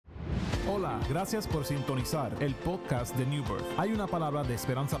Hola, gracias por sintonizar el podcast de New Birth. Hay una palabra de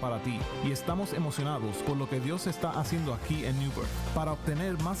esperanza para ti y estamos emocionados por lo que Dios está haciendo aquí en New Birth. Para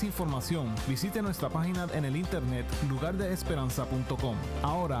obtener más información, visite nuestra página en el internet lugardeesperanza.com.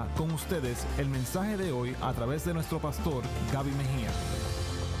 Ahora, con ustedes, el mensaje de hoy a través de nuestro pastor, Gaby Mejía.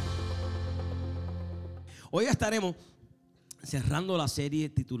 Hoy estaremos cerrando la serie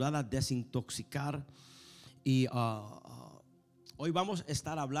titulada Desintoxicar y hoy vamos a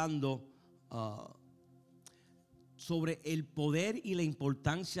estar hablando sobre el poder y la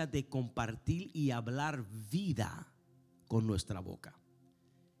importancia de compartir y hablar vida con nuestra boca.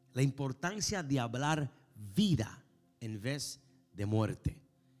 La importancia de hablar vida en vez de muerte.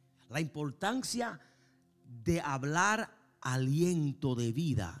 La importancia de hablar aliento de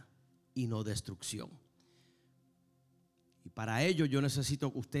vida y no destrucción. Y para ello yo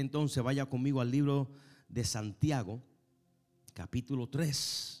necesito que usted entonces vaya conmigo al libro de Santiago, capítulo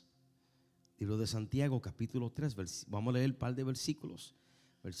 3. Libro de Santiago, capítulo 3. Vamos a leer un par de versículos.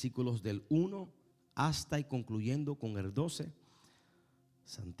 Versículos del 1 hasta y concluyendo con el 12.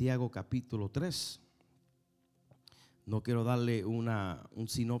 Santiago, capítulo 3. No quiero darle un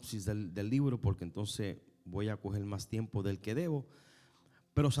sinopsis del libro porque entonces voy a coger más tiempo del que debo.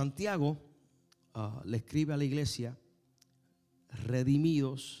 Pero Santiago le escribe a la iglesia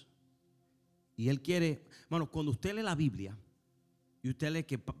redimidos, y él quiere, bueno, cuando usted lee la Biblia y usted lee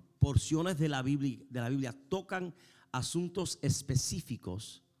que porciones de la Biblia tocan asuntos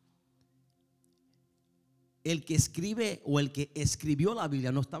específicos, el que escribe o el que escribió la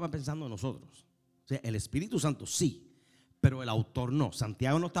Biblia no estaba pensando en nosotros. O sea, el Espíritu Santo sí, pero el autor no.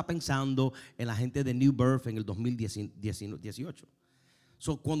 Santiago no está pensando en la gente de New Birth en el 2018.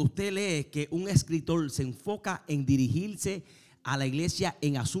 Cuando usted lee que un escritor se enfoca en dirigirse a la iglesia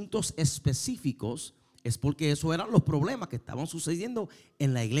en asuntos específicos, es porque esos eran los problemas que estaban sucediendo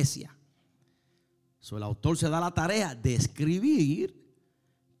en la iglesia. El autor se da la tarea de escribir,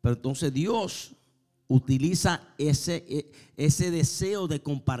 pero entonces Dios utiliza ese deseo de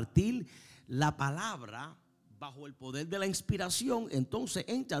compartir la palabra bajo el poder de la inspiración. Entonces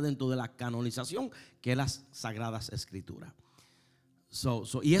entra dentro de la canonización, que es las Sagradas Escrituras.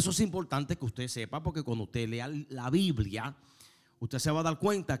 Y eso es importante que usted sepa, porque cuando usted lea la Biblia, usted se va a dar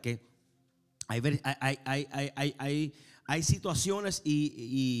cuenta que hay situaciones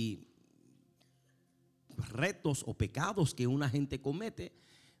y retos o pecados que una gente comete,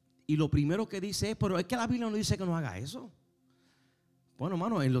 y lo primero que dice es: pero es que la Biblia no dice que no haga eso. Bueno,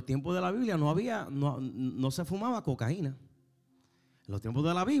 hermano, en los tiempos de la Biblia no se fumaba cocaína. En los tiempos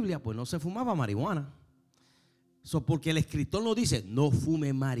de la Biblia pues no se fumaba marihuana. Porque el escritor no dice no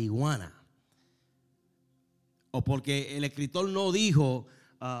fume marihuana, o porque el escritor no dijo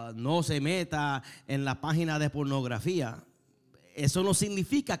no se meta en la página de pornografía, eso no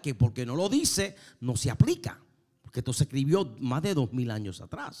significa que porque no lo dice no se aplica, porque esto se escribió más de 2000 años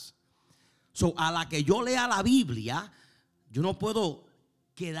atrás. A la que yo lea la Biblia, yo no puedo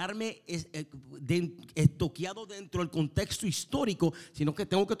quedarme estoqueado dentro del contexto histórico, sino que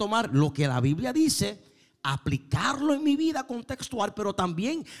tengo que tomar lo que la Biblia dice, aplicarlo en mi vida contextual, pero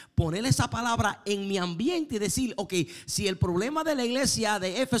también poner esa palabra en mi ambiente y decir: ok, si el problema de la iglesia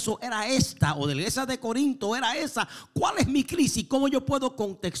de Éfeso era esta, o de la iglesia de Corinto era esa, ¿cuál es mi crisis? ¿Cómo yo puedo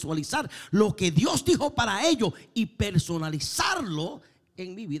contextualizar lo que Dios dijo para ellos y personalizarlo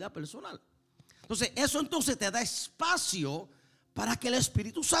en mi vida personal? Entonces eso te da espacio para que el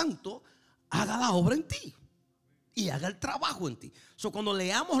Espíritu Santo haga la obra en ti y haga el trabajo en ti. Cuando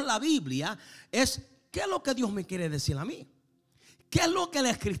leamos la Biblia es: ¿qué es lo que Dios me quiere decir a mí? ¿Qué es lo que el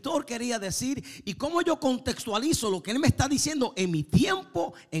escritor quería decir? Y cómo yo contextualizo lo que él me está diciendo en mi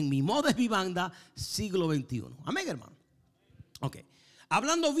tiempo, en mi modus vivendi, siglo XXI. Amén, hermano. Ok.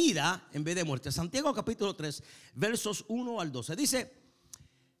 Hablando vida en vez de muerte. Santiago capítulo 3, versos 1 al 12. Dice: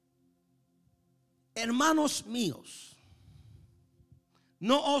 hermanos míos,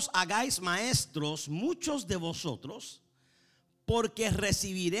 no os hagáis maestros muchos de vosotros, porque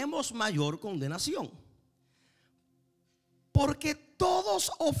recibiremos mayor condenación. Porque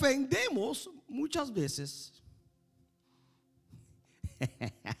todos ofendemos muchas veces.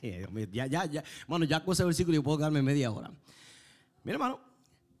 ya. Bueno, ya con ese versículo yo puedo darme media hora. Mira, hermano,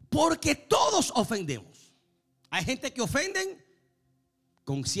 porque todos ofendemos. Hay gente que ofenden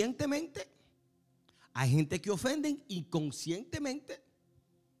conscientemente. Hay gente que ofenden inconscientemente.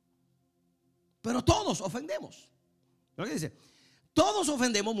 Pero todos ofendemos. ¿Lo que dice? Todos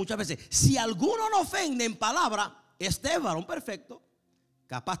ofendemos muchas veces. Si alguno no ofende en palabra, este es varón perfecto,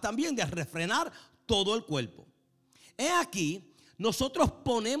 capaz también de refrenar todo el cuerpo. He aquí, nosotros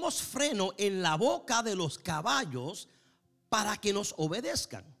ponemos freno en la boca de los caballos para que nos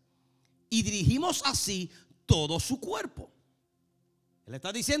obedezcan, y dirigimos así todo su cuerpo. Él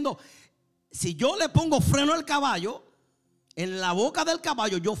está diciendo, si yo le pongo freno al caballo, en la boca del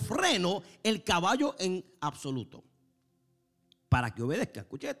caballo, yo freno el caballo en absoluto, para que obedezca.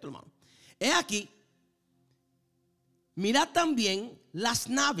 Escuche esto, hermano. He aquí, mirad también las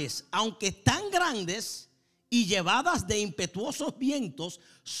naves, aunque tan grandes y llevadas de impetuosos vientos,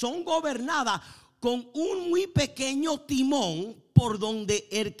 son gobernadas con un muy pequeño timón por donde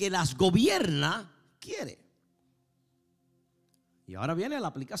el que las gobierna quiere. Y ahora viene la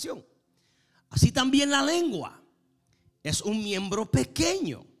aplicación. Así también la lengua es un miembro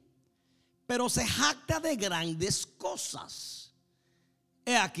pequeño, pero se jacta de grandes cosas.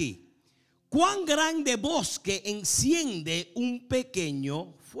 He aquí, cuán grande bosque enciende un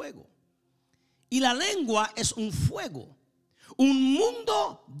pequeño fuego. Y la lengua es un fuego, un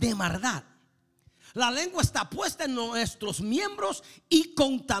mundo de maldad. La lengua está puesta en nuestros miembros y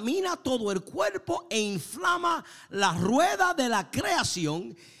contamina todo el cuerpo e inflama la rueda de la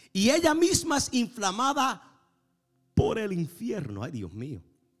creación, y ella misma es inflamada por el infierno. Ay, Dios mío.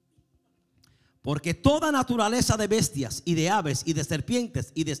 Porque toda naturaleza de bestias y de aves y de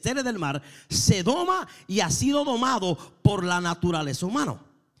serpientes y de seres del mar se doma y ha sido domado por la naturaleza humana.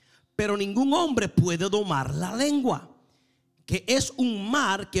 Pero ningún hombre puede domar la lengua, que es un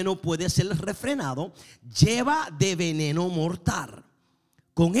mar que no puede ser refrenado, lleva de veneno mortal.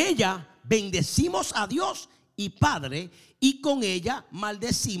 Con ella bendecimos a Dios y Padre, y con ella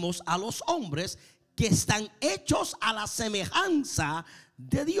maldecimos a los hombres que están hechos a la semejanza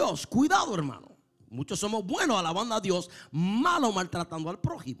de Dios. Cuidado, hermano. Muchos somos buenos alabando a Dios, malos maltratando al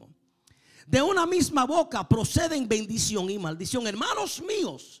prójimo. De una misma boca proceden bendición y maldición. Hermanos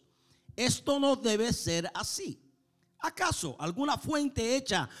míos, esto no debe ser así. ¿Acaso alguna fuente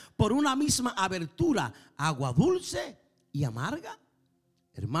hecha por una misma abertura, agua dulce y amarga?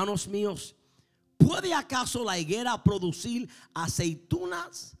 Hermanos míos, ¿puede acaso la higuera producir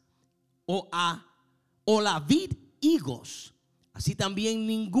aceitunas o la vid higos? Así también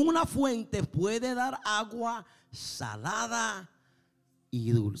ninguna fuente puede dar agua salada y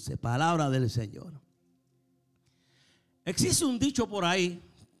dulce. Palabra del Señor. Existe un dicho por ahí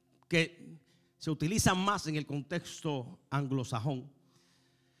que se utiliza más en el contexto anglosajón,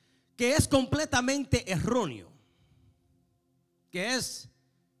 que es completamente erróneo, que es: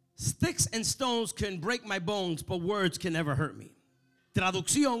 sticks and stones can break my bones, but words can never hurt me.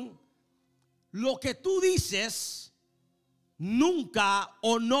 Traducción: lo que tú dices nunca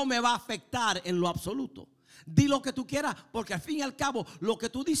o no me va a afectar en lo absoluto. Di lo que tú quieras, porque al fin y al cabo lo que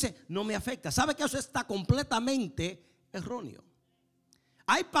tú dices no me afecta. ¿Sabe que eso está completamente erróneo?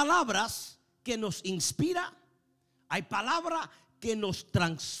 Hay palabras que nos inspira, hay palabras que nos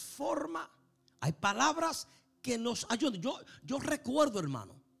transforma, hay palabras que nos ayudan. Yo recuerdo,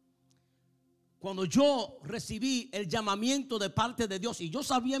 hermano, cuando yo recibí el llamamiento de parte de Dios, y yo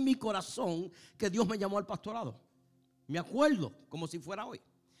sabía en mi corazón que Dios me llamó al pastorado. Me acuerdo como si fuera hoy.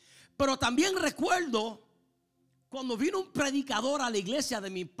 Pero también recuerdo cuando vino un predicador a la iglesia de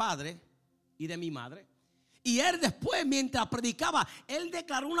mi padre y de mi madre, y él después, mientras predicaba, él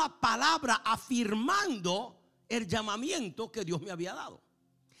declaró una palabra afirmando el llamamiento que Dios me había dado.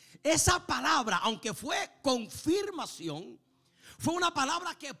 Esa palabra, aunque fue confirmación, fue una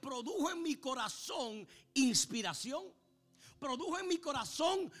palabra que produjo en mi corazón inspiración, produjo en mi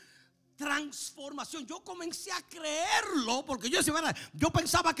corazón transformación. Yo comencé a creerlo, porque yo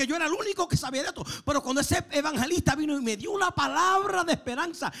pensaba que yo era el único que sabía de esto. Pero cuando ese evangelista vino y me dio una palabra de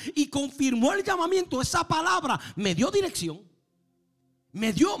esperanza y confirmó el llamamiento, esa palabra me dio dirección,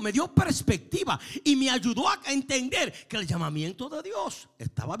 me dio perspectiva y me ayudó a entender que el llamamiento de Dios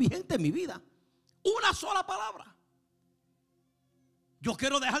estaba vigente en mi vida. Una sola palabra. Yo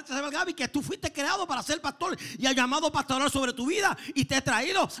quiero dejarte saber, Gaby, que tú fuiste creado para ser pastor y el llamado pastoral sobre tu vida, y te he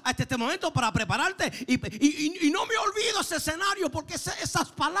traído hasta este momento para prepararte, y no me olvido ese escenario, porque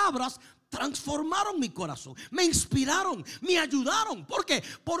esas palabras transformaron mi corazón, me inspiraron, me ayudaron. ¿Por qué?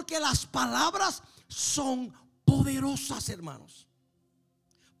 Porque las palabras son poderosas, hermanos.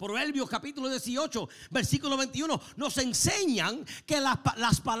 Proverbios capítulo 18, versículo 21 nos enseñan que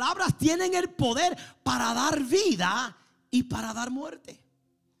las palabras tienen el poder para dar vida y para dar muerte.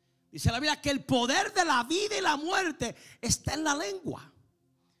 Dice la Biblia que el poder de la vida y la muerte está en la lengua.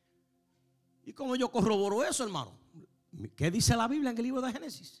 ¿Y cómo yo corroboro eso, hermano? ¿Qué dice la Biblia en el libro de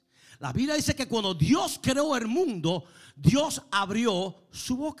Génesis? La Biblia dice que cuando Dios creó el mundo, Dios abrió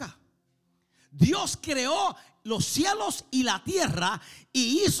su boca. Dios creó los cielos y la tierra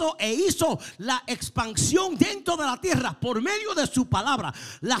y hizo la expansión dentro de la tierra por medio de su palabra.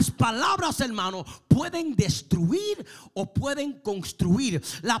 Las palabras, hermano, pueden destruir o pueden construir.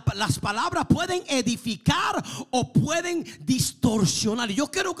 Las palabras pueden edificar o pueden distorsionar. Y yo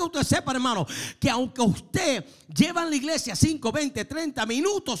quiero que usted sepa, hermano, que aunque usted lleva en la iglesia 5, 20, 30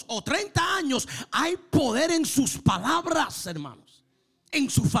 minutos o 30 años, hay poder en sus palabras, hermanos, en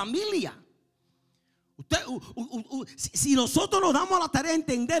su familia. Si nosotros nos damos a la tarea de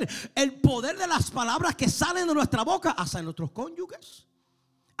entender el poder de las palabras que salen de nuestra boca hacia nuestros cónyuges,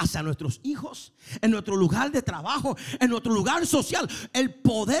 hacia nuestros hijos, en nuestro lugar de trabajo, en nuestro lugar social, el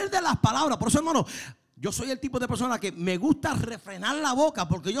poder de las palabras. Por eso, hermano, yo soy el tipo de persona que me gusta refrenar la boca,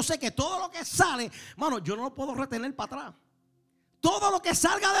 porque yo sé que todo lo que sale, hermano, yo no lo puedo retener para atrás. Todo lo que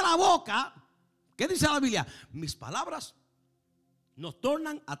salga de la boca, ¿qué dice la Biblia? Mis palabras no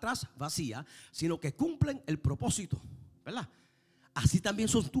tornan atrás vacía, sino que cumplen el propósito, ¿verdad? Así también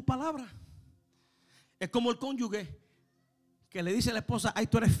son tus palabras. Es como el cónyuge que le dice a la esposa: ay,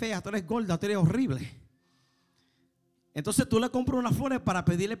 tú eres fea, tú eres gorda, tú eres horrible. Entonces tú le compras unas flores para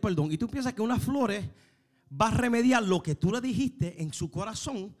pedirle perdón, y tú piensas que unas flores va a remediar lo que tú le dijiste en su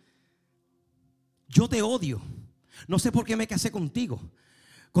corazón. Yo te odio, no sé por qué me casé contigo.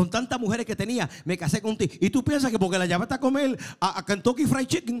 Con tantas mujeres que tenía, me casé contigo. Y tú piensas que porque la llevaste a comer a Kentucky Fried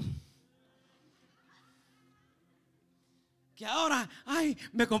Chicken, que ahora, ay,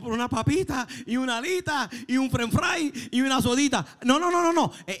 me compró una papita y una alita y un french fry y una sodita.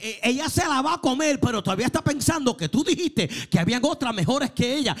 No. Ella se la va a comer, pero todavía está pensando que tú dijiste que habían otras mejores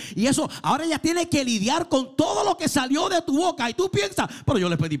que ella. Y eso, ahora ella tiene que lidiar con todo lo que salió de tu boca. Y tú piensas: pero yo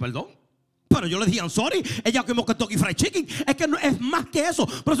le pedí perdón, pero yo le dije I'm sorry, ella comió Kentucky Fried Chicken. Es que no, es más que eso.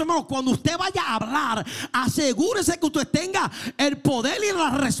 Pero hermano, cuando usted vaya a hablar, asegúrese que usted tenga el poder y la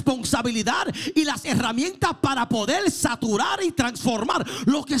responsabilidad y las herramientas para poder saturar y transformar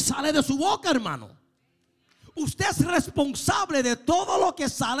lo que sale de su boca, hermano. Usted es responsable de todo lo que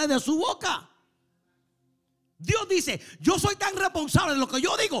sale de su boca. Dios dice: yo soy tan responsable de lo que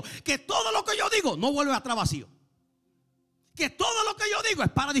yo digo, que todo lo que yo digo no vuelve atrás vacío. Que todo lo que yo digo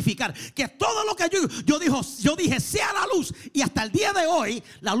es para edificar. Que todo lo que yo dije sea la luz. Y hasta el día de hoy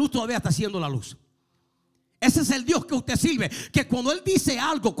la luz todavía está siendo la luz. Ese es el Dios que usted sirve, que cuando Él dice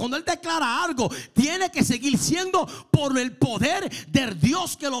algo, cuando Él declara algo, tiene que seguir siendo por el poder del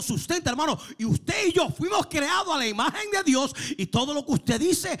Dios que lo sustenta, hermano. Y usted y yo fuimos creados a la imagen de Dios. Y todo lo que usted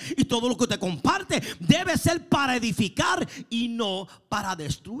dice y todo lo que usted comparte debe ser para edificar y no para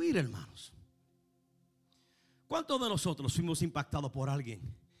destruir, hermanos. ¿Cuántos de nosotros fuimos impactados por alguien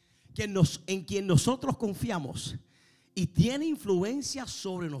en quien nosotros confiamos y tiene influencia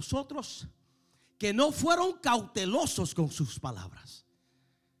sobre nosotros, que no fueron cautelosos con sus palabras?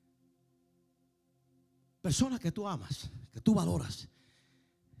 Personas que tú amas, que tú valoras,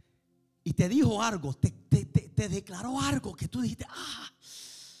 y te dijo algo, te declaró algo que tú dijiste: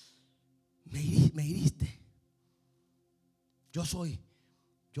 me hiriste. Yo soy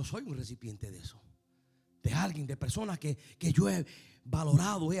un recipiente de eso. De alguien, de personas que yo he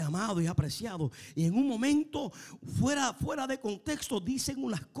valorado, he amado y he apreciado. Y en un momento, fuera de contexto, dicen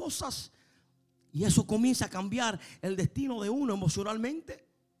unas cosas y eso comienza a cambiar el destino de uno emocionalmente.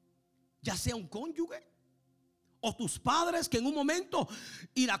 Ya sea un cónyuge o tus padres, que en un momento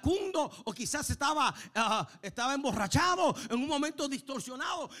iracundo o quizás estaba emborrachado, en un momento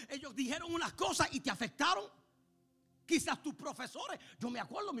distorsionado, ellos dijeron unas cosas y te afectaron. Quizás tus profesores. Yo me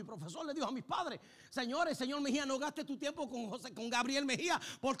acuerdo, mi profesor le dijo a mis padres: señor Mejía, no gaste tu tiempo con Gabriel Mejía,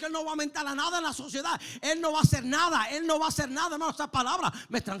 porque él no va a aumentar a nada en la sociedad. Él no va a hacer nada, hermano. Esas palabras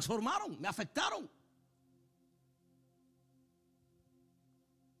me transformaron, me afectaron.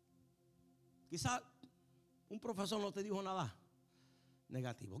 Quizás un profesor no te dijo nada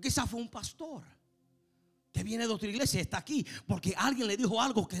negativo. Quizás fue un pastor que viene de otra iglesia y está aquí porque alguien le dijo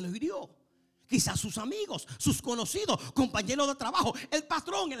algo que lo hirió. Quizás sus amigos, sus conocidos, compañeros de trabajo, el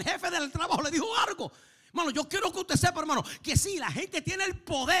patrón, el jefe del trabajo le dijo algo. Hermano, yo quiero que usted sepa, hermano, que sí, la gente tiene el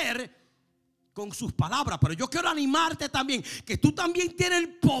poder con sus palabras, pero yo quiero animarte también, que tú también tienes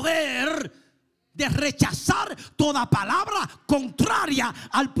el poder de rechazar toda palabra contraria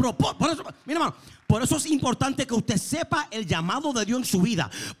al propósito. Por eso, mira, hermano, Por eso es importante que usted sepa el llamado de Dios en su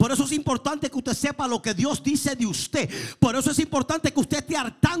vida. Por eso es importante que usted sepa lo que Dios dice de usted. Por eso es importante que usted esté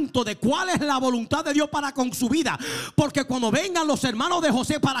al tanto de cuál es la voluntad de Dios para con su vida. Porque cuando vengan los hermanos de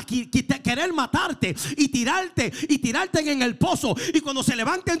José para querer matarte y tirarte en el pozo, y cuando se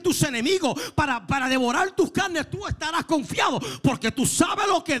levanten tus enemigos para devorar tus carnes, tú estarás confiado, porque tú sabes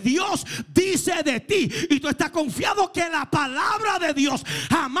lo que Dios dice de ti, y tú estás confiado que la palabra de Dios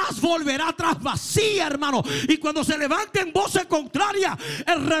jamás volverá atrás vacía, hermano. Y cuando se levanten voces contrarias,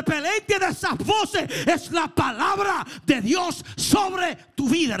 el repelente de esas voces es la palabra de Dios sobre tu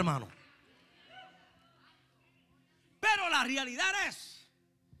vida, hermano. Pero la realidad es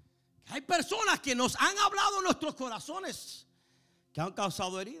que hay personas que nos han hablado en nuestros corazones, que han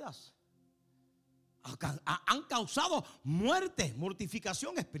causado heridas, han causado muerte,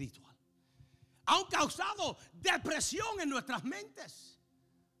 mortificación espiritual, han causado depresión en nuestras mentes.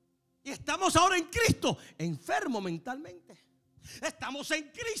 Y estamos ahora en Cristo, enfermos mentalmente. Estamos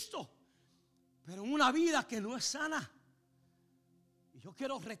en Cristo, pero en una vida que no es sana. Y yo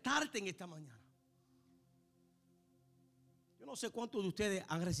quiero retarte en esta mañana. Yo no sé cuántos de ustedes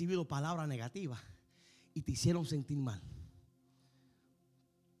han recibido palabras negativas y te hicieron sentir mal.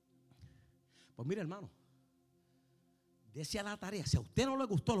 Pues mire, hermano, dése a la tarea. Si a usted no le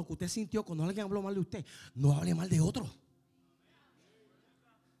gustó lo que usted sintió cuando alguien habló mal de usted, no hable mal de otro.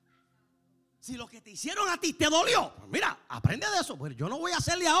 Si lo que te hicieron a ti te dolió, pues mira, aprende de eso. Pues yo no voy a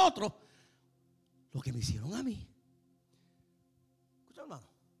hacerle a otro lo que me hicieron a mí. Escucha, hermano.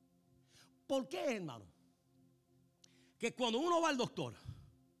 ¿Por qué, hermano? Que cuando uno va al doctor,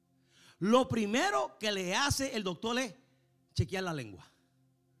 lo primero que le hace el doctor es chequear la lengua.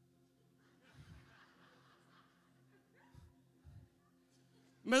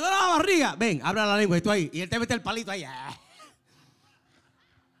 Me duele la barriga. Ven, abra la lengua y tú ahí. Y él te mete el palito ahí.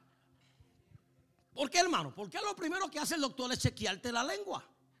 ¿Por qué, hermano? Porque lo primero que hace el doctor es chequearte la lengua.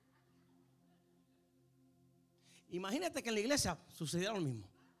 Imagínate que en la iglesia sucediera lo mismo.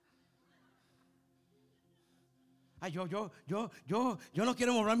 Ay, yo no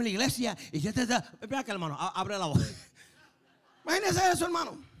quiero moverme en la iglesia. Y ya te da. Espera acá, hermano, abre la boca. Imagínese eso,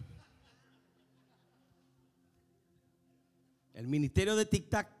 hermano. El ministerio de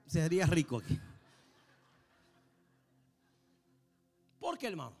tic-tac sería rico aquí. ¿Por qué,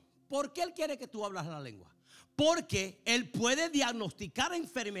 hermano? ¿Por qué él quiere que tú hablas la lengua? Porque él puede diagnosticar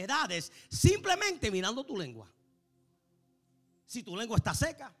enfermedades simplemente mirando tu lengua. Si tu lengua está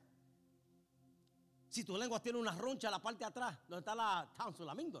seca, si tu lengua tiene una roncha en la parte de atrás, donde está la tonsil,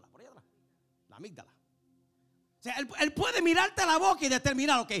 la amígdala, por ahí atrás, la amígdala. O sea, él puede mirarte la boca y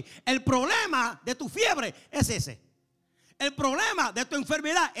determinar, ok, el problema de tu fiebre es ese. El problema de tu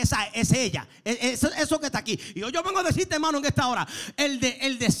enfermedad es ella. Eso que está aquí. Y yo vengo a decirte, hermano, en esta hora,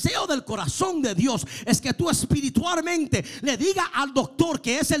 el deseo del corazón de Dios es que tú espiritualmente le digas al doctor,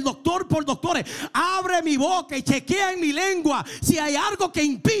 que es el doctor por doctores, abre mi boca y chequea en mi lengua si hay algo que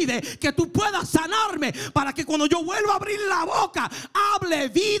impide que tú puedas sanarme, para que cuando yo vuelva a abrir la boca hable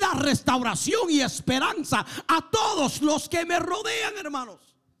vida, restauración y esperanza a todos los que me rodean, hermanos.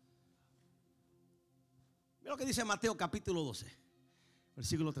 Mira lo que dice Mateo capítulo 12,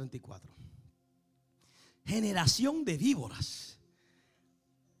 versículo 34. Generación de víboras,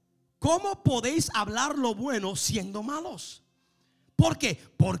 ¿cómo podéis hablar lo bueno siendo malos? ¿Por qué?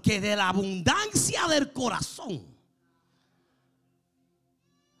 Porque de la abundancia del corazón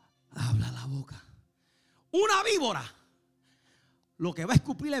habla la boca. Una víbora lo que va a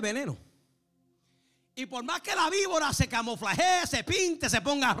escupir es veneno. Y por más que la víbora se camuflajee, se pinte, se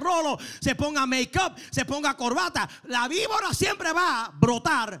ponga rolo, se ponga make-up, se ponga corbata, la víbora siempre va a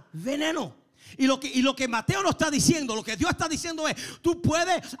brotar veneno. Y lo que Mateo nos está diciendo, lo que Dios está diciendo es: tú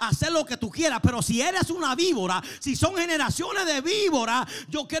puedes hacer lo que tú quieras, pero si eres una víbora, si son generaciones de víboras,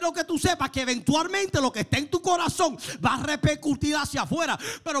 yo quiero que tú sepas que eventualmente lo que está en tu corazón va a repercutir hacia afuera.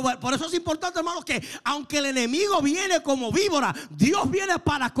 Pero por eso es importante, hermanos, que aunque el enemigo viene como víbora, Dios viene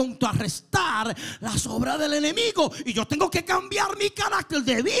para contrarrestar las obras del enemigo. Y yo tengo que cambiar mi carácter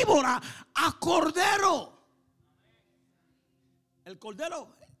de víbora a cordero. El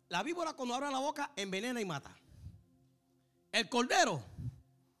cordero, la víbora, cuando abre la boca, envenena y mata. El cordero,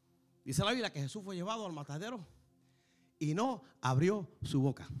 dice la Biblia que Jesús fue llevado al matadero y no abrió su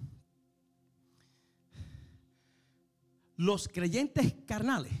boca. Los creyentes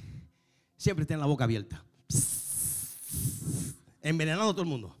carnales siempre tienen la boca abierta, envenenando a todo el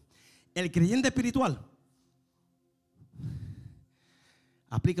mundo. El creyente espiritual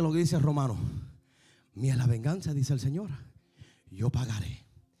aplica lo que dice Romano: mía es la venganza, dice el Señor, yo pagaré.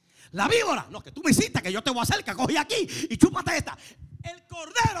 La víbora, no, que tú me hiciste, que yo te voy a hacer, que cogí aquí y chúpate esta. El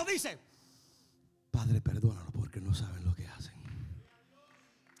cordero dice: Padre, perdónalo porque no saben lo que hacen.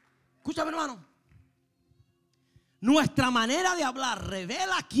 Escúchame, hermano. Nuestra manera de hablar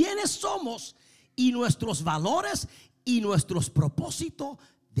revela quiénes somos y nuestros valores y nuestros propósitos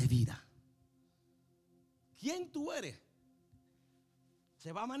de vida. ¿Quién tú eres?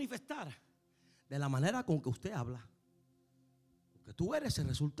 Se va a manifestar de la manera con que usted habla. Porque tú eres el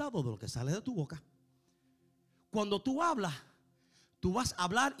resultado de lo que sale de tu boca. Cuando tú hablas, tú vas a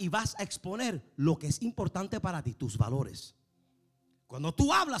hablar y vas a exponer lo que es importante para ti, tus valores. Cuando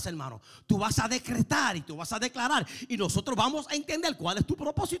tú hablas, hermano, tú vas a decretar y tú vas a declarar. Y nosotros vamos a entender cuál es tu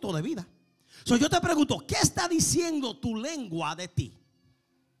propósito de vida. Yo te pregunto, ¿qué está diciendo tu lengua de ti?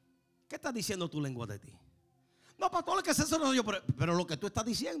 ¿Qué está diciendo tu lengua de ti? No, pastor, es que eso no yo, pero lo que tú estás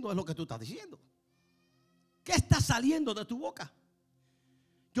diciendo es lo que tú estás diciendo. ¿Qué está saliendo de tu boca?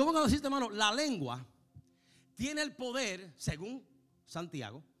 Yo vengo a decirte, hermano, la lengua tiene el poder, según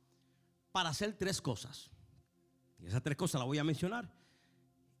Santiago, para hacer 3 cosas. Y esas 3 cosas las voy a mencionar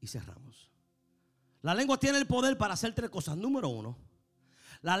y cerramos. La lengua tiene el poder para hacer 3 cosas. Número 1,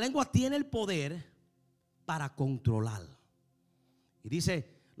 la lengua tiene el poder para controlar. Y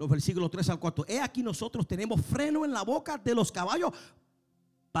dice los versículos 3 al 4: he aquí nosotros tenemos freno en la boca de los caballos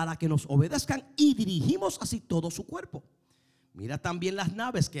para que nos obedezcan y dirigimos así todo su cuerpo. Mira también las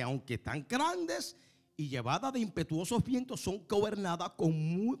naves que aunque tan grandes y llevadas de impetuosos vientos son gobernadas con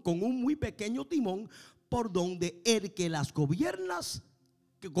un muy pequeño timón por donde el que las gobierna,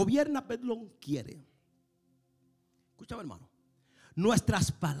 quiere. Escúchame, hermano.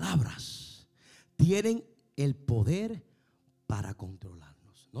 Nuestras palabras tienen el poder para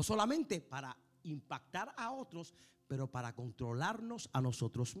controlarnos. No solamente para impactar a otros, pero para controlarnos a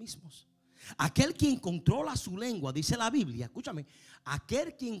nosotros mismos. Aquel quien controla su lengua, dice la Biblia, escúchame,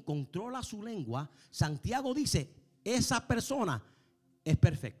 aquel quien controla su lengua, Santiago dice, esa persona es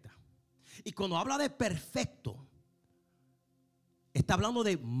perfecta. Y cuando habla de perfecto, está hablando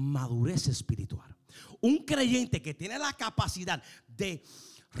de madurez espiritual. Un creyente que tiene la capacidad de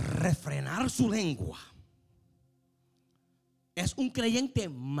refrenar su lengua es un creyente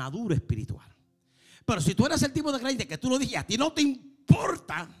maduro espiritual. Pero si tú eres el tipo de creyente que tú lo dijiste, a ti no te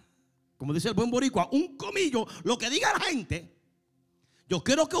importa, como dice el buen boricua, un comillo, lo que diga la gente. Yo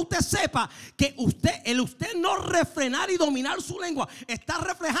quiero que usted sepa que usted no refrenar y dominar su lengua está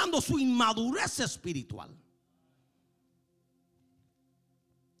reflejando su inmadurez espiritual.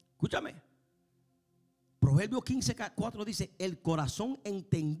 Escúchame. Proverbios 15:4 dice: el corazón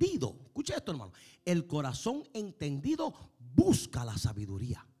entendido, escucha esto, hermano, el corazón entendido busca la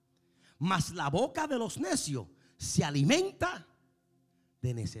sabiduría, mas la boca de los necios se alimenta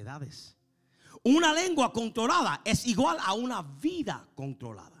de necedades. Una lengua controlada es igual a una vida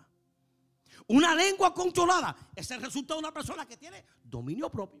controlada. Una lengua controlada es el resultado de una persona que tiene dominio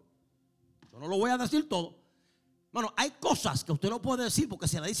propio. Yo no lo voy a decir todo. Bueno, hay cosas que usted no puede decir porque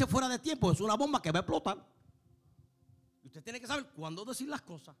si la dice fuera de tiempo es una bomba que va a explotar. Usted tiene que saber cuándo decir las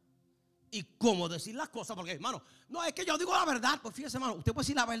cosas y cómo decir las cosas. Porque, hermano, no es que yo digo la verdad. Pues fíjese, hermano, usted puede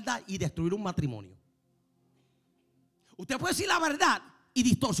decir la verdad y destruir un matrimonio. Usted puede decir la verdad y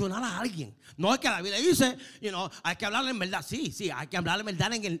distorsionar a alguien. No es que la Biblia dice, hay que hablarle en verdad. Sí, hay que hablarle en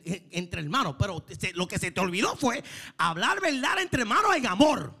verdad entre hermanos. Pero lo que se te olvidó fue hablar verdad entre hermanos en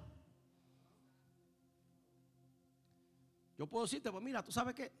amor. Yo puedo decirte, pues mira, tú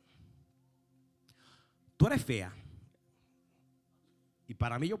sabes que tú eres fea. Y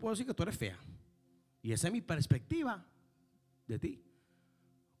para mí yo puedo decir que tú eres fea. Y esa es mi perspectiva de ti.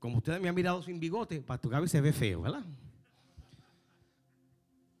 Como ustedes me han mirado sin bigote, Pastor Gaby se ve feo, ¿verdad?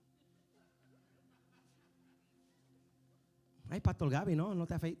 Ay, Pastor Gaby, no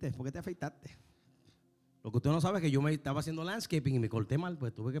te afeites. ¿Por qué te afeitaste? Lo que usted no sabe es que yo me estaba haciendo landscaping y me corté mal,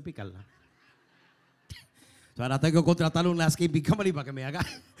 pues tuve que picarla. Ahora tengo que contratar un landscaping company para que me haga.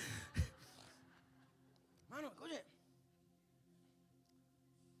 Mano, oye.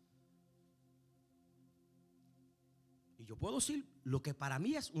 Y yo puedo decir lo que para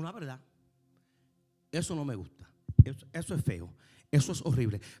mí es una verdad. Eso no me gusta. Eso es feo. Eso es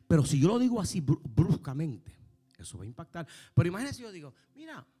horrible. Pero si yo lo digo así bruscamente, eso va a impactar. Pero imagínese si yo digo,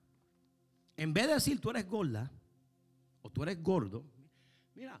 mira, en vez de decir tú eres gorda o tú eres gordo,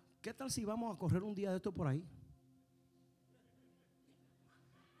 mira, ¿qué tal si vamos a correr un día de esto por ahí?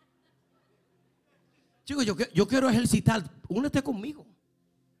 Chicos, yo quiero ejercitar. Únete conmigo.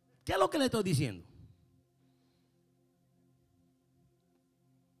 ¿Qué es lo que le estoy diciendo?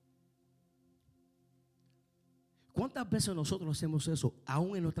 ¿Cuántas veces nosotros hacemos eso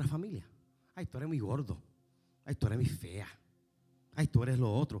aún en nuestra familia? Ay, tú eres muy gordo. Ay, tú eres muy fea. Ay, tú eres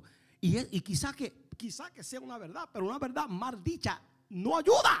lo otro. Y quizá que sea una verdad, pero una verdad mal dicha no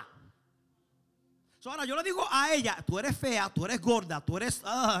ayuda. Ahora yo le digo a ella, tú eres fea, tú eres gorda, tú eres...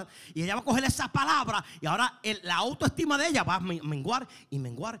 y ella va a coger esa palabra y ahora la autoestima de ella va a menguar y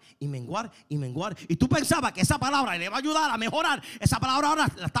menguar y menguar y menguar. Y tú pensabas que esa palabra le va a ayudar a mejorar. Esa palabra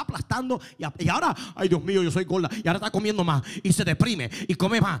ahora la está aplastando y ahora, ay Dios mío, yo soy gorda. Y ahora está comiendo más y se deprime y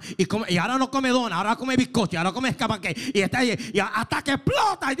come más. Y ahora no come dona, ahora come bizcocho, ahora come escapaque. Y hasta que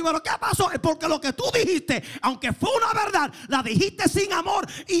explota. Y digo, ¿pero qué pasó? Es porque lo que tú dijiste, aunque fue una verdad, la dijiste sin amor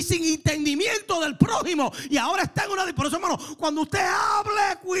y sin entendimiento del prójimo. Y ahora está en una... Por eso, hermano, cuando usted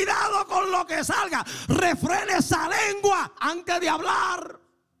hable, cuidado con lo que salga. Refrene esa lengua antes de hablar.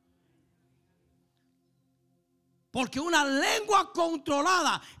 Porque una lengua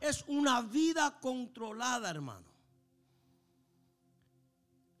controlada es una vida controlada, hermano.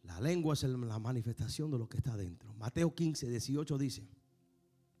 La lengua es la manifestación de lo que está dentro. Mateo 15, 18 dice: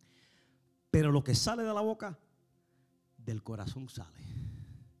 pero lo que sale de la boca, del corazón sale.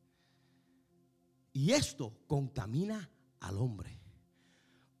 Y esto contamina al hombre,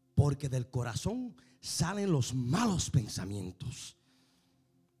 porque del corazón salen los malos pensamientos.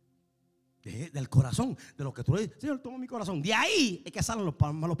 Del corazón, de lo que tú le dices, Señor, toma mi corazón. De ahí es que salen los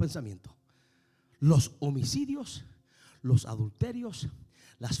malos pensamientos. Los homicidios, los adulterios,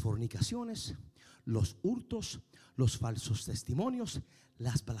 las fornicaciones, los hurtos, los falsos testimonios,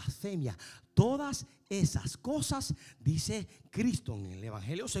 las blasfemias. Todas esas cosas, dice Cristo en el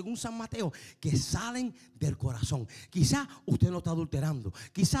Evangelio según San Mateo, que salen del corazón. Quizás usted no está adulterando,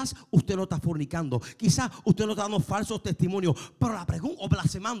 quizás usted no está fornicando, quizás usted no está dando falsos testimonios, pero la pregunta, o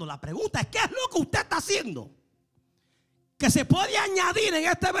blasfemando, la pregunta es: ¿qué es lo que usted está haciendo? Que se puede añadir en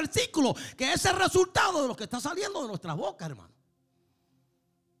este versículo, que es el resultado de lo que está saliendo de nuestra boca, hermano.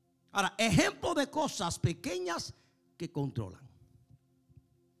 Ahora, ejemplo de cosas pequeñas que controlan.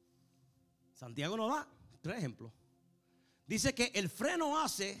 Santiago nos da 3 ejemplos. Dice que el freno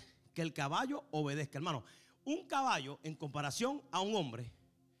hace que el caballo obedezca. Hermano, un caballo en comparación a un hombre,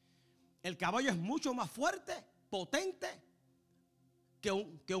 el caballo es mucho más fuerte, potente que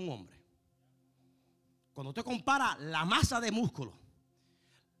un hombre. Cuando usted compara la masa de músculo,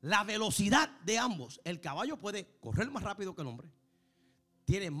 la velocidad de ambos, el caballo puede correr más rápido que el hombre,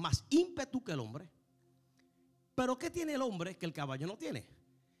 tiene más ímpetu que el hombre. Pero ¿qué tiene el hombre que el caballo no tiene?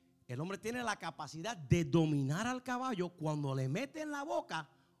 El hombre tiene la capacidad de dominar al caballo cuando le mete en la boca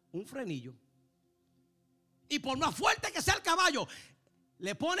un frenillo. Y por más fuerte que sea el caballo,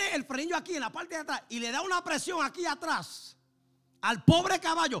 le pone el frenillo aquí en la parte de atrás y le da una presión aquí atrás al pobre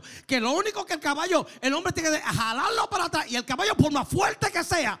caballo, que lo único que el hombre tiene que jalarlo para atrás, y el caballo, por más fuerte que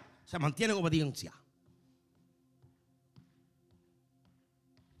sea, se mantiene en obediencia.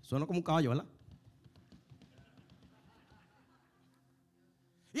 Suena como un caballo, ¿verdad?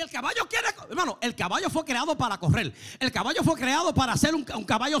 Y el caballo quiere, hermano, el caballo fue creado para correr. El caballo fue creado para ser un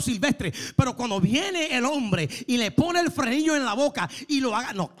caballo silvestre. Pero cuando viene el hombre y le pone el frenillo en la boca y lo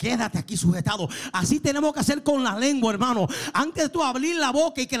haga, no, quédate aquí sujetado. Así tenemos que hacer con la lengua, hermano. Antes de tú abrir la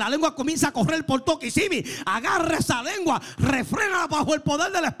boca y que la lengua comience a correr por toque y simi, agarra esa lengua, refrénala bajo el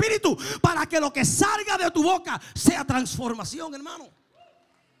poder del Espíritu, para que lo que salga de tu boca sea transformación, hermano.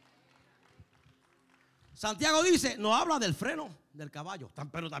 Santiago dice, no habla del freno del caballo,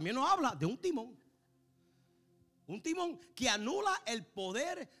 pero también nos habla de un timón. Un timón que anula el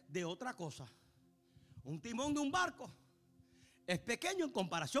poder de otra cosa. Un timón de un barco es pequeño en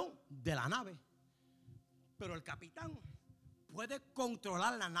comparación de la nave, pero el capitán puede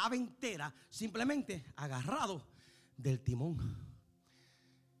controlar la nave entera simplemente agarrado del timón.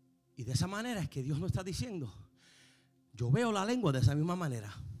 Y de esa manera es que Dios nos está diciendo: yo veo la lengua de esa misma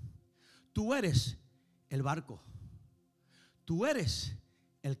manera. Tú eres el barco, tú eres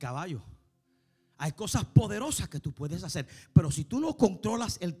el caballo. Hay cosas poderosas que tú puedes hacer, pero si tú no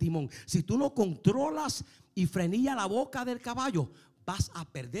controlas el timón, si tú no controlas y frenillas la boca del caballo, vas a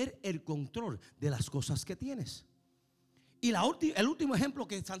perder el control de las cosas que tienes. Y el último ejemplo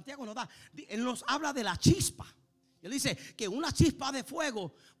que Santiago nos da, él nos habla de la chispa. Él dice que una chispa de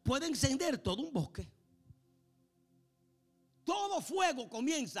fuego puede encender todo un bosque. Todo fuego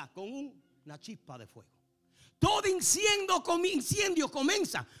comienza con una chispa de fuego. Todo incendio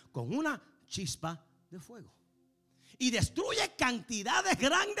comienza con una chispa de fuego. Y destruye cantidades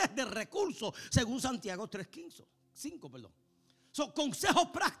grandes de recursos, según Santiago 3:5. Son consejos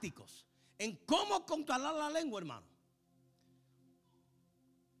prácticos en cómo controlar la lengua, hermano.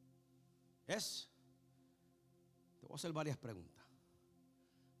 Te voy a hacer varias preguntas.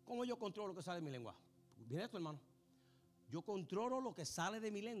 ¿Cómo yo controlo lo que sale de mi lengua? Mira esto, hermano. Yo controlo lo que sale de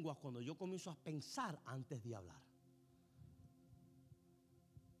mi lengua cuando yo comienzo a pensar antes de hablar.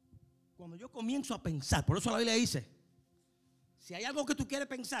 Cuando yo comienzo a pensar, por eso la Biblia dice, Si hay algo que tú quieres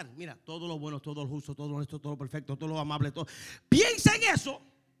pensar, mira, todo lo bueno, todo lo justo, todo lo honesto, todo lo perfecto, todo lo amable, todo. Piensa en eso.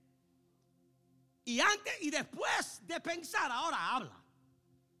 Y antes y después de pensar, ahora habla.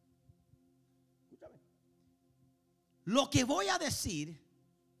 Escúchame. Lo que voy a decir,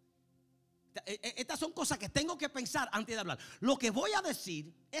 estas son cosas que tengo que pensar antes de hablar. Lo que voy a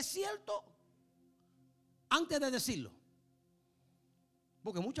decir es cierto antes de decirlo.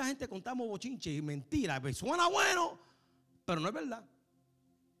 Porque mucha gente contamos bochinches y mentiras. Suena bueno, pero no es verdad.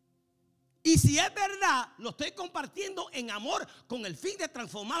 Y si es verdad, lo estoy compartiendo en amor con el fin de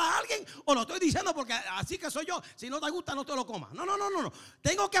transformar a alguien, o lo estoy diciendo porque así que soy yo. Si no te gusta, no te lo comas. No.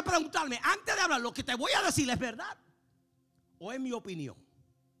 Tengo que preguntarme antes de hablar, ¿lo que te voy a decir es verdad o es mi opinión?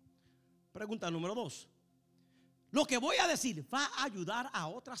 Pregunta número 2. ¿Lo que voy a decir va a ayudar a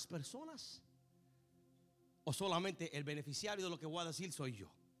otras personas? ¿O solamente el beneficiario de lo que voy a decir soy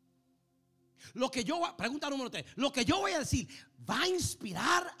yo? Pregunta número 3. ¿Lo que yo voy a decir va a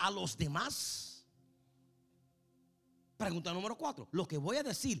inspirar a los demás? Pregunta número 4. ¿Lo que voy a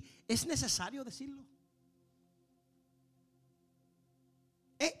decir es necesario decirlo?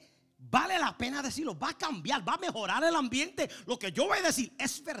 ¿Vale la pena decirlo? ¿Va a cambiar? ¿Va a mejorar el ambiente? Lo que yo voy a decir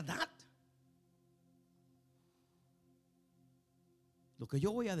es verdad. Lo que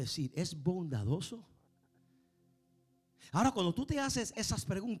yo voy a decir es bondadoso. Ahora, cuando tú te haces esas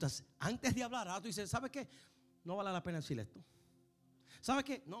preguntas antes de hablar, ahora tú dices, ¿sabes qué? No vale la pena decir esto. ¿Sabes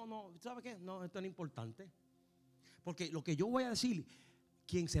qué? ¿Sabes qué? No, esto no es importante. Porque lo que yo voy a decir,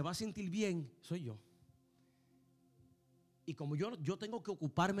 quien se va a sentir bien soy yo. Y como yo tengo que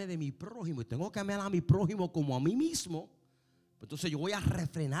ocuparme de mi prójimo y tengo que amar a mi prójimo como a mí mismo, pues entonces yo voy a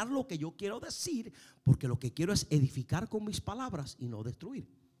refrenar lo que yo quiero decir, porque lo que quiero es edificar con mis palabras y no destruir.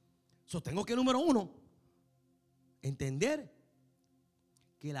 Tengo que, número 1, entender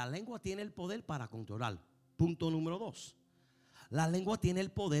que la lengua tiene el poder para controlar. Punto número 2. La lengua tiene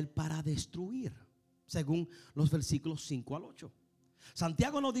el poder para destruir, según los versículos 5 al 8.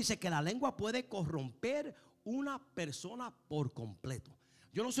 Santiago nos dice que la lengua puede corromper una persona por completo.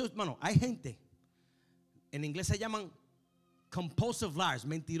 Yo no sé, hermano, hay gente, en inglés se llaman compulsive liars,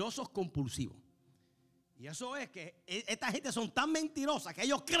 mentirosos compulsivos. Y eso es que esta gente son tan mentirosas que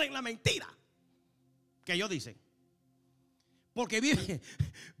ellos creen la mentira que ellos dicen. Porque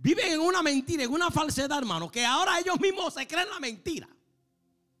viven en una mentira, en una falsedad, hermano, que ahora ellos mismos se creen la mentira.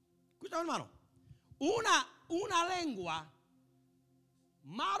 Escúchame, hermano. Una lengua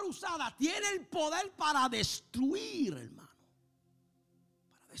mal usada tiene el poder para destruir, hermano.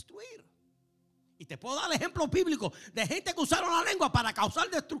 Para destruir. Y te puedo dar ejemplos bíblicos de gente que usaron la lengua para causar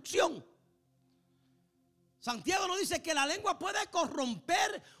destrucción. Santiago nos dice que la lengua puede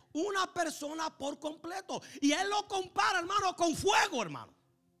corromper una persona por completo. Y él lo compara, hermano, con fuego, hermano.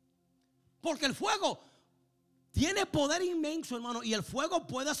 Porque el fuego tiene poder inmenso, hermano. Y el fuego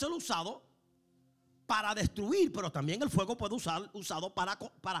puede ser usado para destruir, pero también el fuego puede ser usado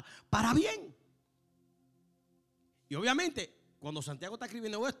para bien. Y obviamente, cuando Santiago está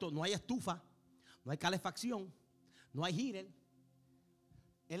escribiendo esto, no hay estufa, no hay calefacción, no hay heater.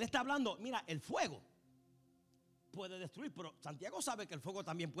 Él está hablando, mira, el fuego puede destruir, pero Santiago sabe que el fuego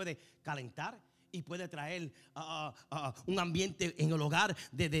también puede calentar y puede traer un ambiente en el hogar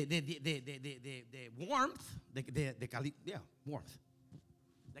de warmth,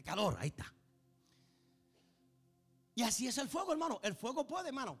 de calor, ahí está. Y así es el fuego, hermano. El fuego puede,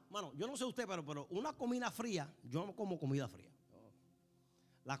 hermano, yo no sé usted, pero una comida fría, yo no como comida fría.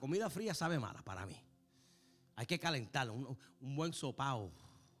 La comida fría sabe mala para mí. Hay que calentarla, un buen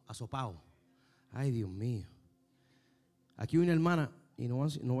asopado. Ay, Dios mío. Aquí hay una hermana, y no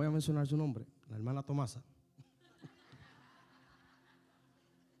voy a mencionar su nombre, la hermana Tomasa,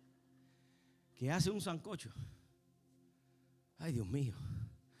 que hace un sancocho. Ay, Dios mío.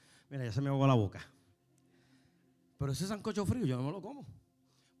 Mira, ya se me ahogó la boca. Pero ese sancocho frío yo no me lo como.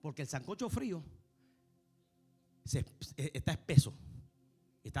 Porque el sancocho frío está espeso.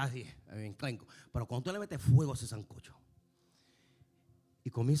 Está así, enclenco. Pero cuando tú le metes fuego a ese sancocho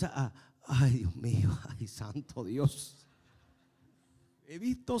y comienza ay, Dios mío, ay, santo Dios. He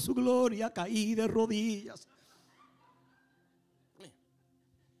visto su gloria, caí de rodillas.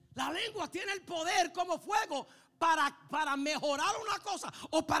 La lengua tiene el poder como fuego para mejorar una cosa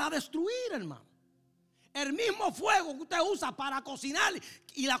o para destruir, hermano. El mismo fuego que usted usa para cocinar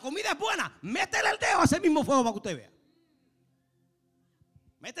y la comida es buena, métele el dedo a ese mismo fuego para que usted vea.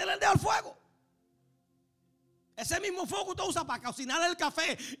 Métele el dedo al fuego. Ese mismo fuego que usted usa para cocinar el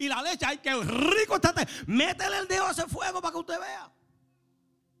café y la leche, ay, qué rico está. Métele el dedo a ese fuego para que usted vea.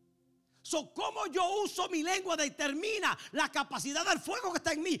 Cómo yo uso mi lengua determina la capacidad del fuego que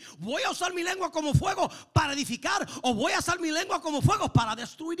está en mí. ¿Voy a usar mi lengua como fuego para edificar o voy a usar mi lengua como fuego para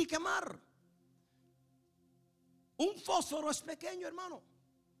destruir y quemar? Un fósforo es pequeño, hermano,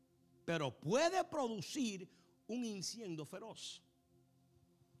 pero puede producir un incendio feroz.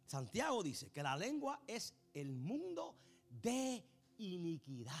 Santiago dice que la lengua es el mundo de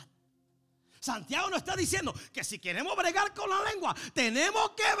iniquidad. Santiago nos está diciendo que si queremos bregar con la lengua, tenemos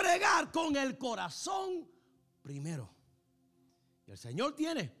que bregar con el corazón primero. Y el Señor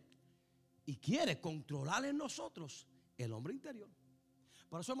tiene y quiere controlar en nosotros el hombre interior.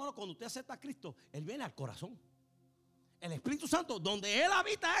 Por eso, hermano, cuando usted acepta a Cristo, Él viene al corazón. El Espíritu Santo, donde Él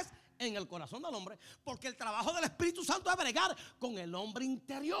habita, es en el corazón del hombre, porque el trabajo del Espíritu Santo es bregar con el hombre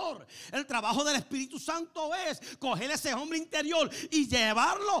interior. El trabajo del Espíritu Santo es coger ese hombre interior y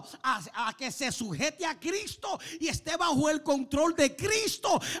llevarlo a que se sujete a Cristo y esté bajo el control de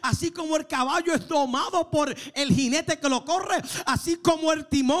Cristo. Así como el caballo es domado por el jinete que lo corre, así como el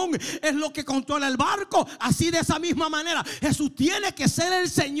timón es lo que controla el barco, así de esa misma manera Jesús tiene que ser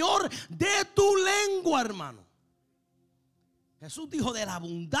el Señor de tu lengua, hermano. Jesús dijo: de la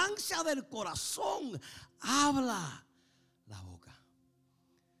abundancia del corazón habla la boca.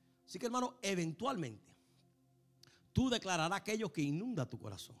 Así que, hermano, eventualmente tú declararás aquello que inunda tu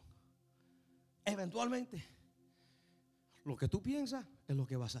corazón. Eventualmente lo que tú piensas es lo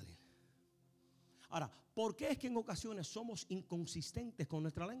que va a salir. Ahora, ¿por qué es que en ocasiones somos inconsistentes con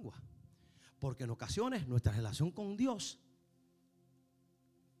nuestra lengua? Porque en ocasiones nuestra relación con Dios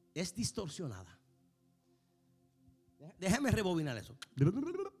es distorsionada. Déjeme rebobinar eso.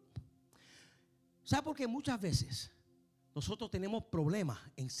 ¿Sabe por qué muchas veces nosotros tenemos problemas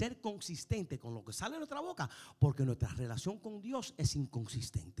en ser consistentes con lo que sale de nuestra boca? Porque nuestra relación con Dios es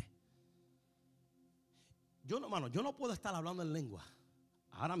inconsistente. Yo no puedo estar hablando en lengua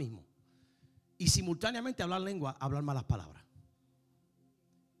ahora mismo y simultáneamente hablar malas palabras.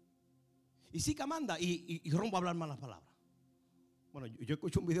 Y sí que manda y rompo a hablar malas palabras. Bueno, yo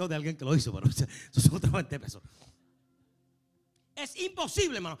escuché un video de alguien que lo hizo, pero eso es otra 20 pesos. Es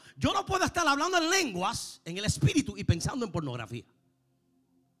imposible, hermano. Yo no puedo estar hablando en lenguas, en el espíritu, y pensando en pornografía.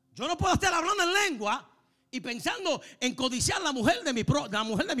 Yo no puedo estar hablando en lengua y pensando en codiciar la mujer de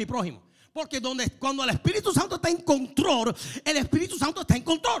mi prójimo. Porque cuando el Espíritu Santo está en control, el Espíritu Santo está en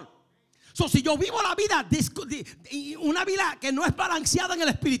control. Si yo vivo la vida, una vida que no es balanceada en el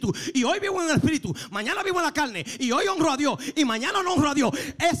espíritu, y hoy vivo en el espíritu, mañana vivo en la carne, y hoy honro a Dios y mañana no honro a Dios,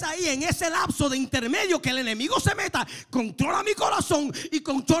 es ahí en ese lapso de intermedio que el enemigo se meta, controla mi corazón y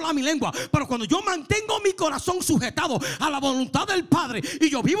controla mi lengua. Pero cuando yo mantengo mi corazón sujetado a la voluntad del Padre y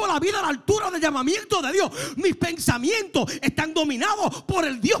yo vivo la vida a la altura del llamamiento de Dios, mis pensamientos están dominados por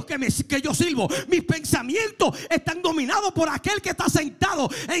el Dios que yo sirvo. Mis pensamientos están dominados por aquel que está sentado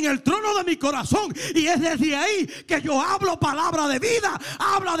en el trono de mi corazón, y es desde ahí que yo hablo palabra de vida,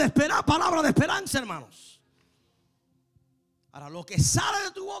 palabra de esperanza, hermanos. Ahora, lo que sale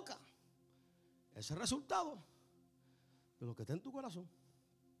de tu boca es el resultado de lo que está en tu corazón.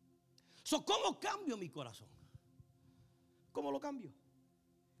 ¿Cómo cambio mi corazón? ¿Cómo lo cambio?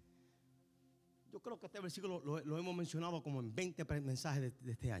 Yo creo que este versículo lo hemos mencionado como en 20 mensajes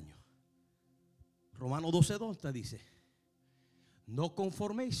de este año. Romanos 12:2 te dice: no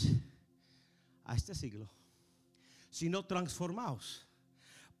conforméis a este siglo, sino transformaos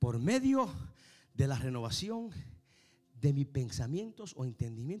por medio de la renovación de mis pensamientos o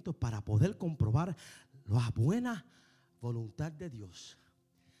entendimientos, para poder comprobar la buena voluntad de Dios,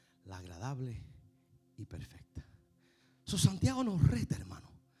 la agradable y perfecta. Santiago nos reta,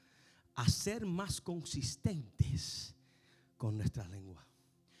 hermano, a ser más consistentes con nuestra lengua.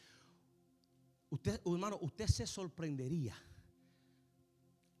 Hermano, usted se sorprendería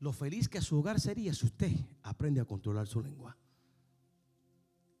lo feliz que su hogar sería si usted aprende a controlar su lengua.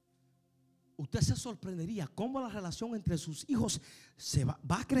 Usted se sorprendería cómo la relación entre sus hijos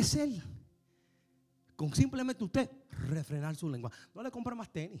va a crecer con simplemente usted refrenar su lengua. No le compre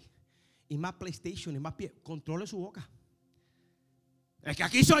más tenis y más PlayStation y más pie. Controle su boca. Es que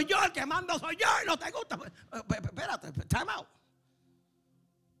aquí soy yo, el que manda soy yo y no te gusta. Espérate, time out.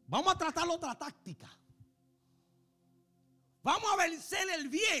 Vamos a tratar otra táctica. Vamos a vencer el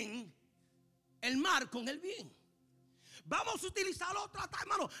bien, el mal con el bien. Vamos a utilizar otra táctica,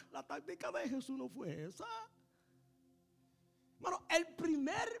 hermano. La táctica de Jesús no fue esa. Hermano, el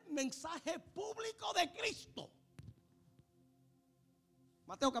primer mensaje público de Cristo.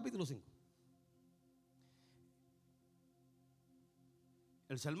 Mateo capítulo 5.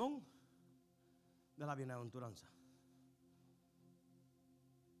 El sermón de la bienaventuranza.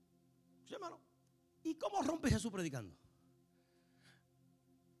 Sí, hermano. ¿Y cómo rompe Jesús predicando?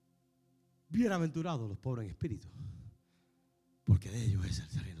 Bienaventurados los pobres en espíritu, porque de ellos es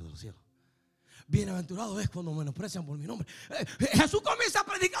el reino de los cielos. Bienaventurado es cuando menosprecian por mi nombre. Jesús comienza a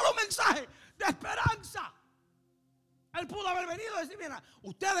predicar un mensaje de esperanza. Él pudo haber venido y decir: mira,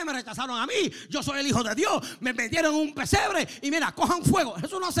 ustedes me rechazaron a mí, yo soy el Hijo de Dios, me metieron en un pesebre y mira, cojan fuego.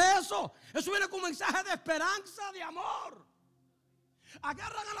 Jesús no hace eso. Eso viene con un mensaje de esperanza, de amor.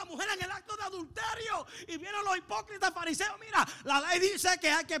 Agarran a la mujer en el acto de adulterio y vienen los hipócritas fariseos. Mira, la ley dice que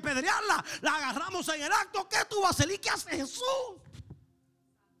hay que apedrearla. La agarramos en el acto. ¿Qué tú vas a hacer? ¿Y qué hace Jesús?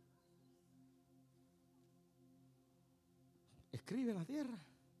 Escribe en la tierra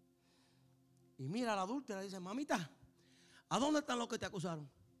y mira a la adúltera y dice: mamita, ¿a dónde están los que te acusaron?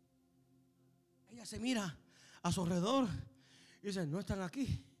 Ella se mira a su alrededor y dice: no están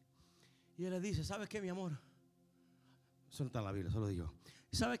aquí. Y él le dice: ¿sabes qué, mi amor? Eso no está en la Biblia, eso lo digo.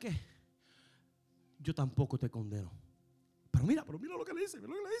 ¿Y sabes qué? Yo tampoco te condeno. Pero mira lo que le dice, mira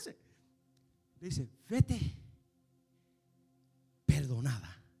lo que le dice. Le dice: vete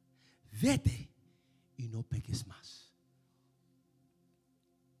perdonada, vete y no peques más.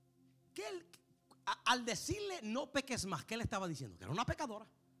 Que él, al decirle no peques más, ¿qué le estaba diciendo? Que era una pecadora.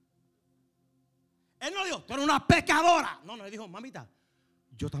 Él no dijo: tú eres una pecadora. No, le dijo: mamita,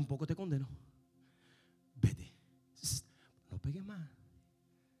 yo tampoco te condeno, vete, no pegues más.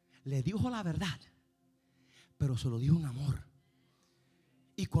 Le dijo la verdad, pero se lo dijo en amor.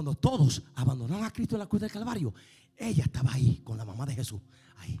 Y cuando todos abandonaron a Cristo en la cruz del Calvario, ella estaba ahí con la mamá de Jesús,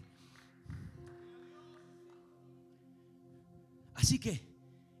 ahí. Así que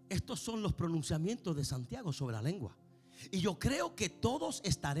estos son los pronunciamientos de Santiago sobre la lengua. Y yo creo que todos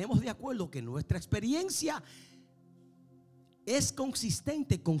estaremos de acuerdo que nuestra experiencia es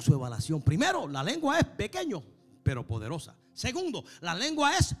consistente con su evaluación. Primero, la lengua es pequeño pero poderosa. Segundo, la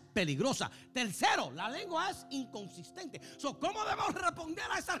lengua es peligrosa. Tercero, la lengua es inconsistente. ¿Cómo debemos responder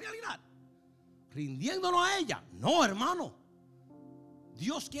a esa realidad? ¿Rindiéndonos a ella? No, hermano.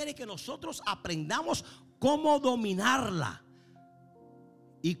 Dios quiere que nosotros aprendamos cómo dominarla.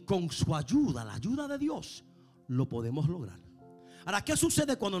 Y con su ayuda, la ayuda de Dios, lo podemos lograr. Ahora, ¿qué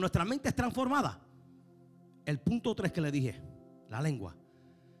sucede cuando nuestra mente es transformada? El punto 3 que le dije, la lengua.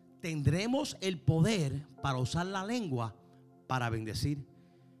 Tendremos el poder para usar la lengua para bendecir.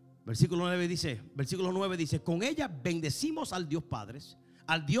 Versículo 9 dice: con ella bendecimos al Dios Padre,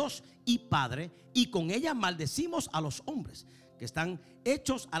 al Dios y Padre, y con ella maldecimos a los hombres que están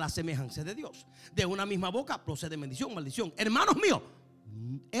hechos a la semejanza de Dios. De una misma boca procede bendición, maldición. Hermanos míos,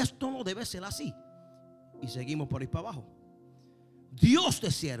 esto no debe ser así. Y seguimos por ahí para abajo. Dios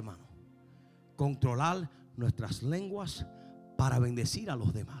decía, hermano, controlar nuestras lenguas para bendecir a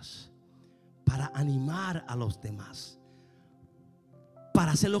los demás, para animar a los demás,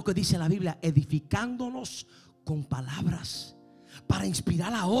 para hacer lo que dice la Biblia, edificándonos con palabras, para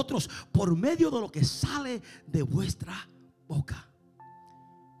inspirar a otros por medio de lo que sale de vuestra boca.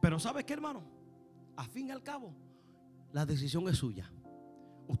 Pero ¿sabe qué, hermano? A fin y al cabo, la decisión es suya.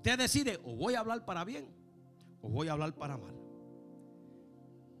 Usted decide: o voy a hablar para bien o voy a hablar para mal.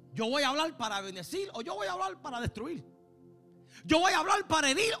 Yo voy a hablar para bendecir o yo voy a hablar para destruir. Yo voy a hablar para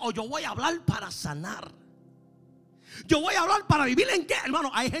herir o yo voy a hablar para sanar. Yo voy a hablar para vivir en guerra.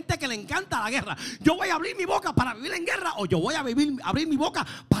 Hermano, hay gente que le encanta la guerra. Yo voy a abrir mi boca para vivir en guerra o yo voy a abrir mi boca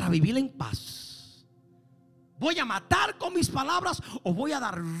para vivir en paz. Voy a matar con mis palabras o voy a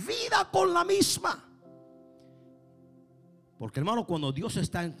dar vida con la misma. Porque, hermano, cuando Dios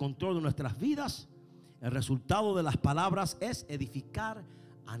está en control de nuestras vidas, el resultado de las palabras es edificar,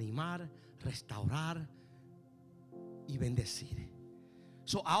 animar, restaurar y bendecir.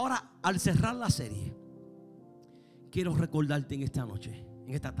 Ahora, al cerrar la serie, quiero recordarte en esta noche,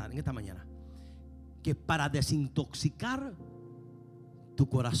 en esta tarde, en esta mañana, que para desintoxicar tu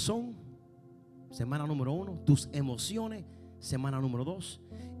corazón, semana número 1, tus emociones, semana número 2,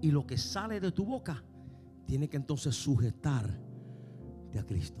 y lo que sale de tu boca, tiene que entonces sujetarte a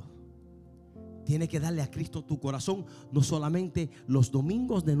Cristo. Tiene que darle a Cristo tu corazón, no solamente los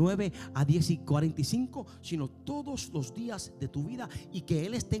domingos de 9 a 10:45, sino todos los días de tu vida, y que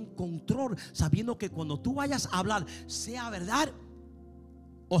Él esté en control, sabiendo que cuando tú vayas a hablar, sea verdad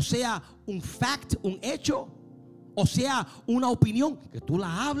o sea un fact, un hecho, o sea una opinión, que tú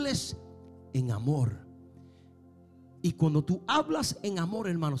la hables en amor. Y cuando tú hablas en amor,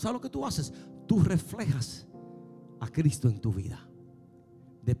 hermano, ¿sabes lo que tú haces? Tú reflejas a Cristo en tu vida.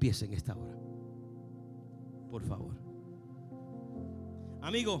 De pies en esta hora, por favor.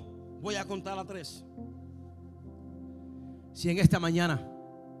 Amigo, voy a contar a 3. Si en esta mañana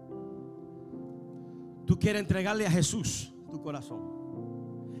tú quieres entregarle a Jesús tu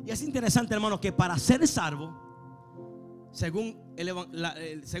corazón. Y es interesante, hermano, que para ser salvo según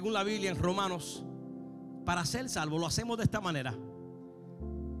la Biblia en Romanos, para ser salvo lo hacemos de esta manera.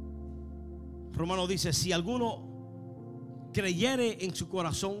 Romanos dice: si alguno creyere en su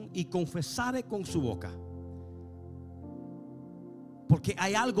corazón y confesare con su boca. Porque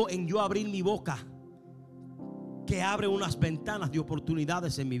hay algo en yo abrir mi boca que abre unas ventanas de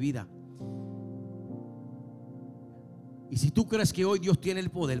oportunidades en mi vida. Y si tú crees que hoy Dios tiene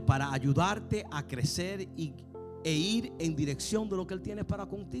el poder para ayudarte a crecer e ir en dirección de lo que Él tiene para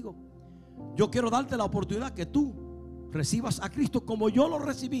contigo, yo quiero darte la oportunidad que tú recibas a Cristo como yo lo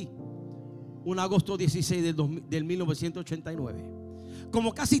recibí un agosto 16 del 1989.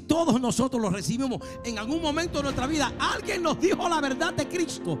 Como casi todos nosotros lo recibimos en algún momento de nuestra vida. Alguien nos dijo la verdad de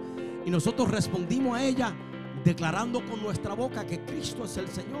Cristo y nosotros respondimos a ella declarando con nuestra boca que Cristo es el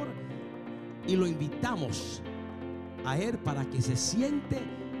Señor, y lo invitamos a Él para que se siente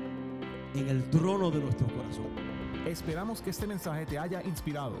en el trono de nuestro corazón. Esperamos que este mensaje te haya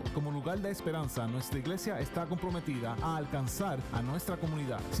inspirado. Como Lugar de Esperanza, nuestra iglesia está comprometida a alcanzar a nuestra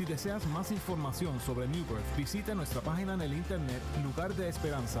comunidad. Si deseas más información sobre New Birth, visita nuestra página en el internet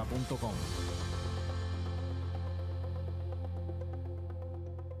lugardeesperanza.com.